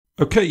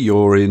Okay,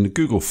 you're in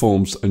Google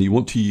Forms and you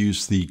want to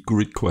use the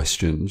grid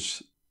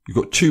questions. You've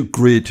got two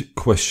grid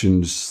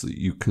questions that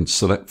you can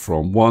select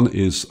from. One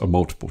is a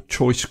multiple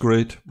choice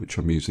grid, which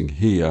I'm using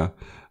here.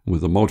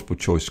 With a multiple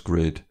choice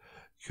grid,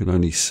 you can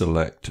only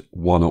select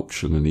one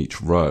option in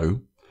each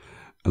row.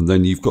 And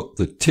then you've got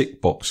the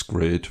tick box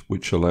grid,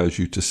 which allows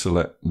you to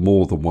select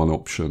more than one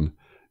option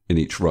in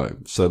each row.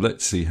 So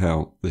let's see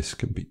how this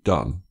can be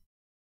done.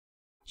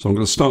 So I'm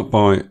going to start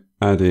by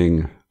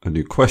adding a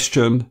new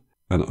question,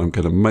 and I'm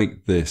going to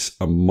make this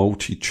a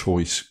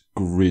multi-choice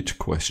grid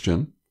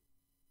question.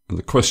 And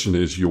the question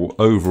is your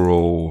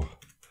overall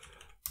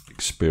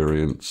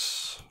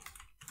experience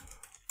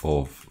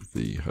of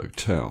the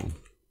hotel.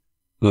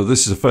 Now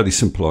this is a fairly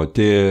simple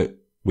idea.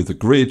 With a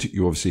grid,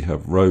 you obviously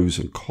have rows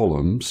and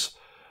columns.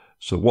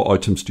 So what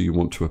items do you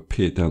want to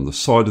appear down the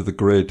side of the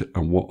grid,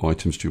 and what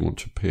items do you want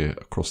to appear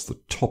across the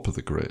top of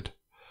the grid?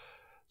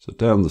 So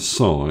down the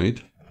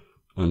side,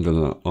 I'm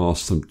going to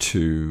ask them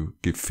to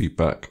give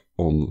feedback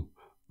on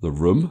the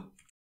room,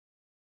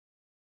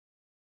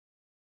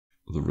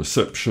 the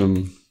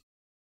reception,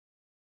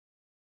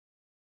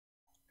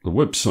 the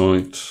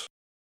website,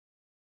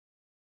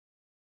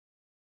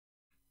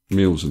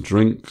 meals and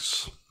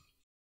drinks,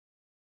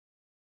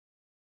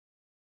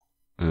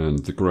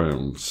 and the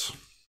grounds.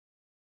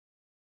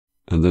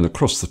 And then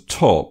across the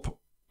top,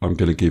 I'm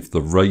going to give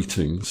the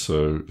rating.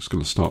 So it's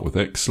going to start with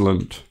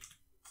excellent,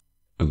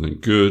 and then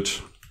good,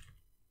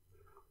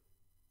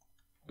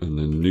 and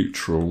then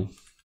neutral,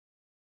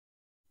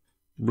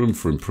 room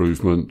for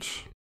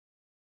improvement,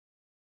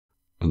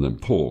 and then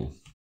poor.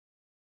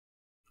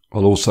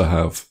 I'll also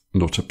have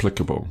not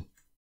applicable.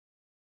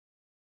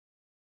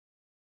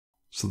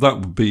 So that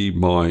would be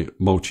my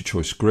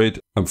multi-choice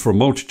grid. And for a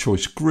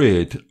multi-choice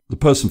grid, the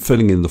person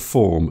filling in the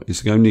form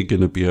is only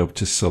going to be able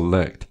to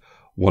select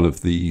one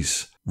of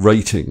these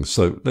ratings.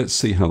 So let's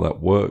see how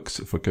that works.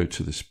 If I go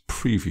to this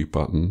preview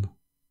button,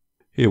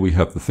 here we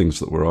have the things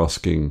that we're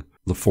asking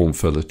the form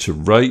filler to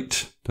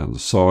rate down the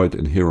side,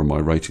 and here are my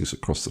ratings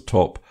across the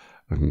top.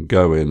 I can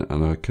go in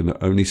and I can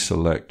only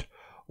select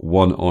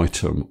one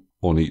item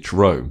on each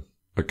row.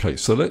 Okay,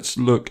 so let's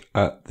look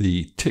at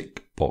the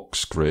tick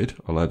box grid.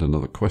 I'll add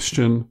another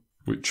question.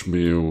 Which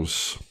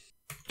meals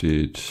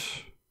did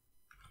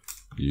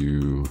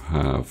you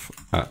have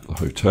at the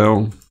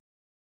hotel?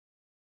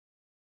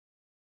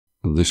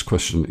 And this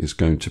question is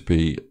going to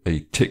be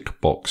a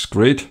tick box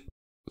grid.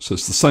 So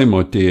it's the same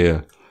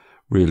idea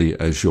really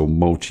as your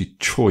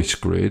multi-choice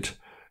grid.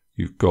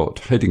 You've got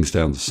headings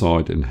down the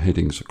side and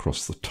headings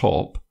across the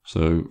top.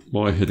 So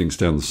my headings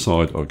down the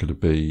side are going to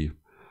be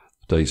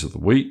the days of the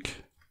week.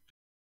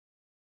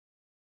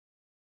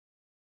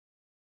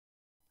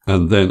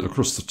 And then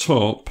across the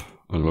top,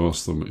 I'll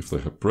ask them if they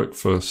have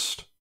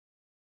breakfast,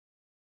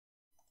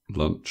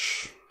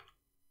 lunch,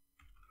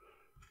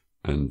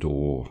 and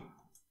or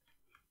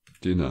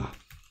dinner.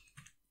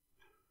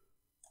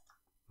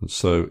 And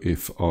so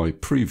if I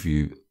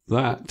preview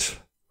that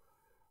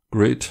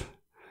grid,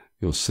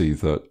 you'll see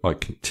that I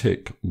can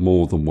tick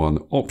more than one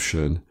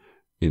option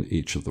in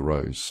each of the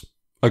rows.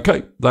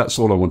 Okay, that's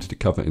all I wanted to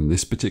cover in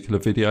this particular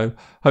video.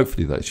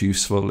 Hopefully that's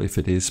useful. If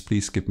it is,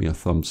 please give me a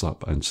thumbs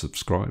up and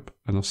subscribe,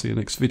 and I'll see you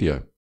next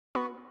video.